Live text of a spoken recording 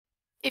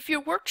If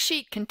your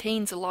worksheet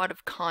contains a lot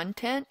of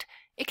content,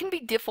 it can be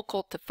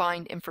difficult to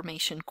find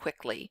information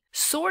quickly.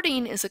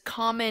 Sorting is a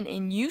common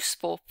and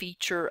useful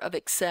feature of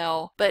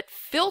Excel, but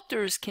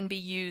filters can be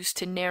used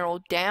to narrow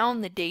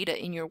down the data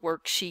in your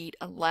worksheet,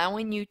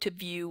 allowing you to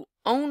view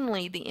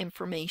only the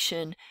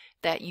information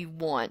that you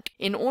want.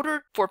 In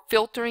order for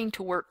filtering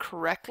to work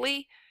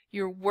correctly,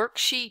 your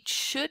worksheet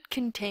should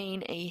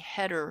contain a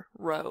header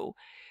row,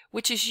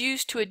 which is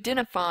used to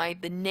identify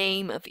the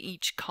name of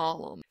each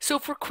column. So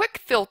for quick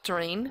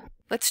filtering,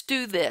 let's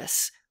do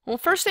this. Well,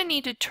 first I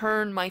need to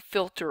turn my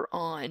filter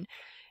on.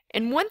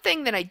 And one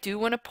thing that I do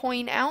want to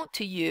point out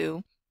to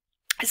you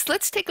is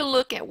let's take a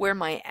look at where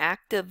my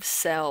active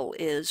cell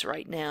is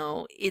right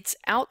now. It's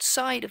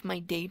outside of my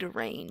data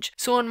range.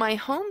 So on my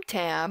Home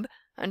tab,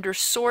 under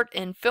Sort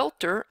and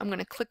Filter, I'm going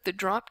to click the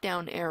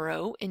drop-down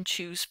arrow and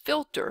choose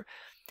Filter.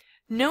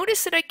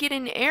 Notice that I get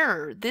an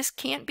error. This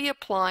can't be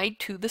applied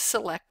to the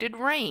selected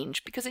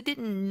range because I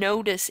didn't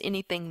notice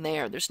anything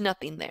there. There's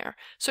nothing there.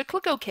 So I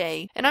click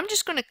OK, and I'm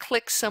just going to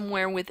click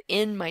somewhere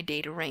within my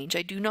data range.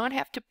 I do not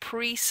have to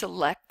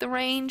pre-select the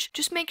range.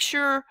 Just make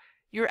sure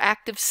your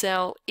active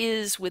cell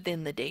is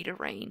within the data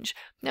range.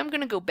 Now I'm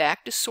going to go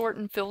back to Sort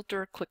and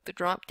Filter, click the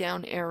drop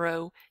down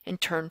arrow, and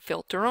turn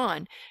Filter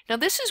on. Now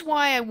this is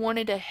why I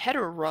wanted a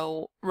header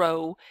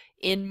row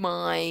in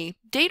my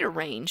data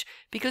range,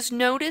 because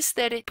notice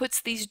that it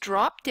puts these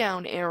drop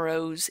down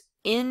arrows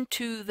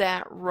into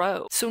that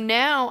row. So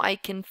now I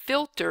can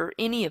filter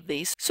any of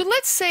these. So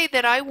let's say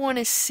that I want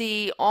to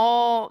see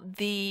all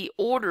the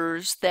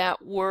orders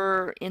that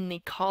were in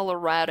the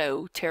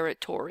Colorado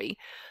territory.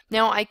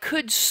 Now I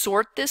could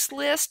sort this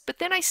list, but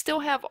then I still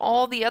have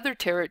all the other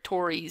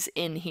territories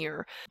in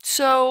here.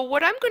 So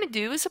what I'm going to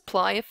do is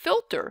apply a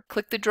filter.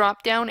 Click the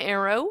drop down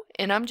arrow,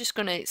 and I'm just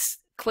going to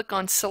click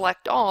on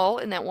Select All,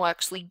 and that will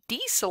actually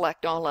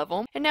deselect all of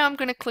them. And now I'm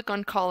going to click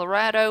on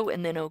Colorado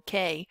and then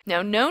OK.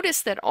 Now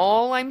notice that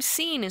all I'm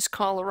seeing is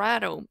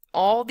Colorado.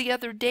 All the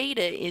other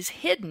data is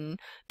hidden,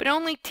 but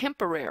only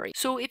temporary.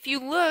 So if you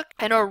look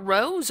at our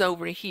rows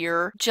over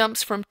here,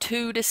 jumps from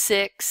 2 to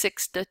 6,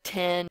 6 to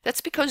 10.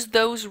 That's because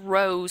those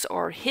rows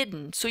are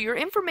hidden. So your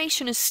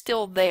information is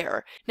still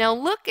there. Now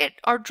look at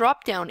our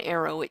drop-down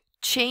arrow. It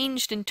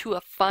changed into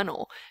a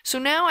funnel. So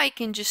now I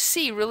can just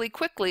see really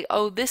quickly,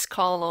 oh, this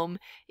column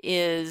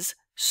is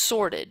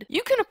sorted.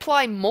 You can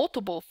apply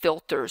multiple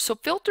filters. So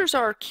filters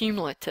are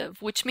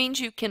cumulative, which means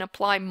you can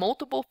apply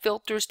multiple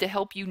filters to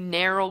help you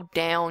narrow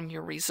down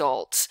your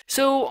results.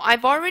 So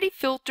I've already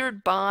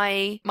filtered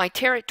by my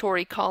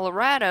territory,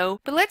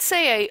 Colorado, but let's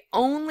say I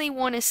only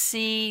want to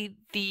see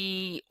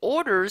the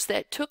orders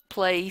that took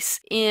place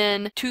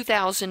in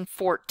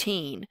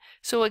 2014.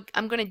 So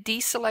I'm going to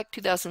deselect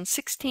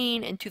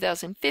 2016 and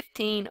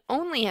 2015,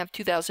 only have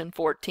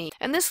 2014.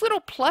 And this little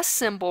plus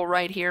symbol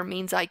right here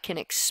means I can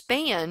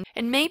expand,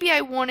 and maybe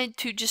I wanted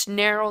to just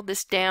narrow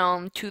this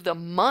down to the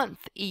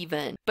month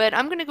even. But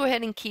I'm going to go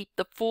ahead and keep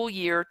the full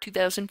year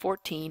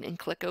 2014 and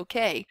click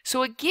OK.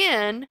 So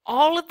again,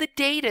 all of the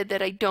data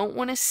that I don't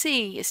want to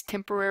see is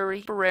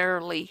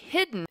temporarily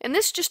hidden, and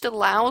this just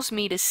allows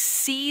me to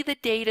see the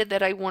data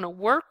that I want to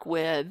work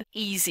with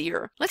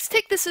easier. Let's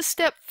take this a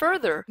step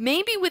further.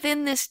 Maybe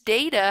within this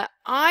data,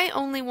 I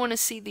only want to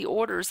see the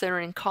orders that are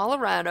in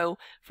Colorado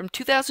from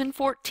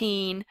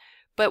 2014,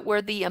 but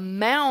where the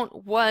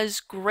amount was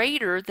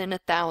greater than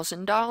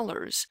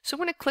 $1,000. So I'm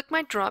going to click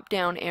my drop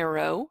down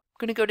arrow. I'm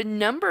going to go to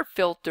Number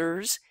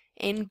Filters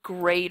and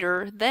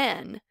Greater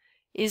Than.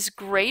 Is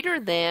greater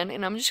than,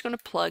 and I'm just going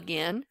to plug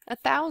in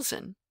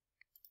 1,000.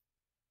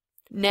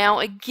 Now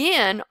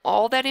again,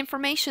 all that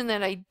information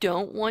that I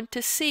don't want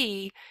to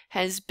see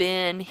has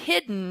been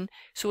hidden,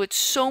 so it's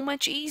so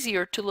much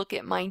easier to look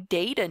at my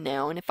data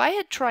now. And if I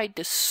had tried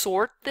to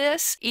sort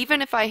this, even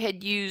if I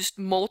had used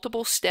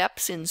multiple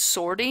steps in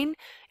sorting,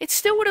 it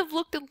still would have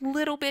looked a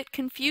little bit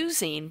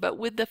confusing. But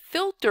with the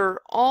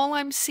filter, all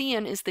I'm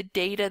seeing is the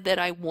data that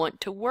I want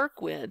to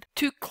work with.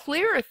 To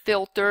clear a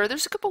filter,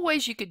 there's a couple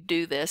ways you could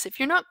do this. If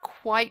you're not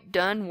quite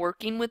done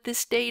working with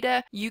this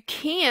data, you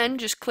can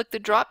just click the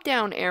drop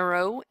down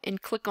arrow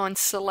and click on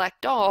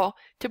Select All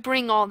to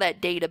bring all that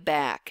data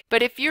back.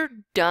 But if you're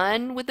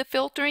done with the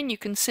filtering, you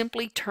can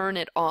simply turn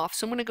it off.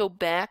 So I'm going to go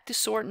back to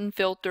Sort and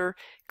Filter,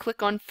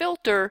 click on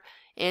Filter,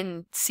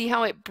 and see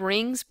how it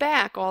brings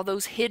back all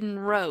those hidden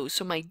rows.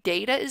 So my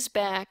data is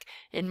back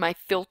and my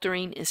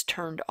filtering is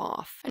turned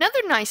off. Another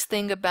nice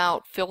thing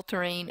about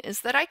filtering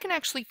is that I can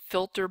actually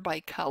filter by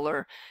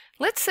color.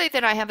 Let's say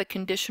that I have a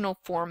conditional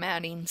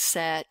formatting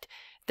set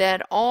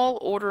that all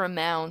order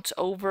amounts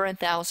over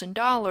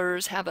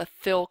 $1,000 have a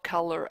fill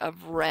color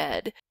of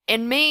red.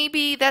 And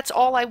maybe that's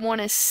all I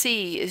want to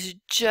see is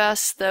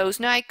just those.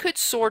 Now I could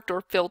sort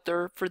or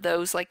filter for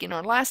those, like in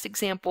our last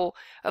example,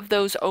 of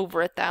those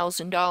over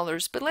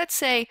 $1,000. But let's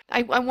say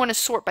I want to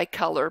sort by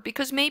color,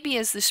 because maybe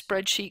as the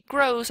spreadsheet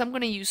grows, I'm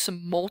going to use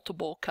some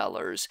multiple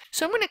colors.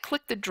 So I'm going to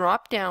click the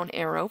drop down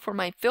arrow for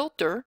my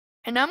filter,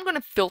 and I'm going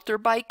to filter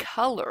by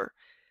color.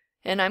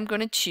 and I'm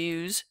going to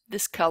choose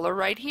this color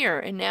right here.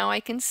 And now I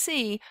can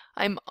see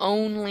I'm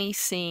only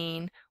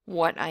seeing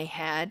what I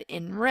had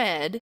in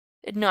red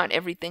and not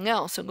everything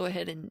else. So go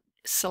ahead and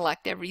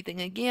select everything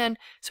again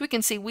so we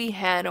can see we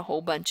had a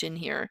whole bunch in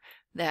here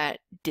that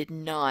did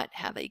not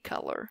have a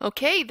color.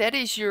 Okay, that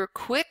is your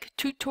quick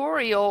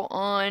tutorial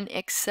on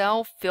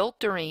Excel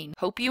filtering.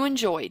 Hope you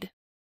enjoyed.